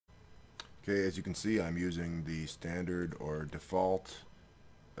Okay, as you can see, I'm using the standard or default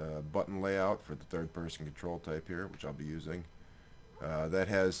button layout for the third person control type here, which I'll be using. That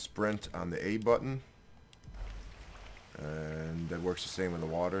has sprint on the A button, and that works the same in the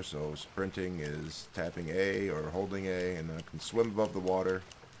water. So sprinting is tapping A or holding A, and then I can swim above the water,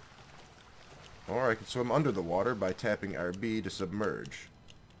 or I can swim under the water by tapping RB to submerge.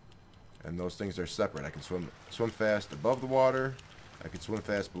 And those things are separate. I can swim fast above the water, I can swim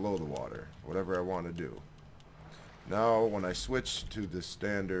fast below the water, whatever I want to do. Now when I switch to the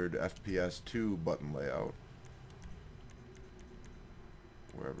standard FPS 2 button layout,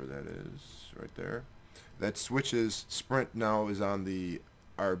 wherever that is, right there, that switches. Sprint now is on the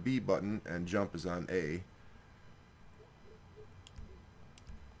RB button and jump is on A.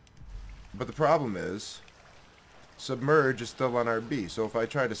 But the problem is submerge is still on RB, so if I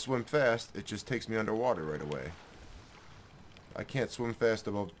try to swim fast, it just takes me underwater right away. I can't swim fast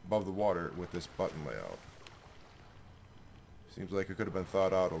above the water with this button layout. Seems like it could have been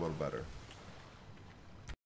thought out a little better.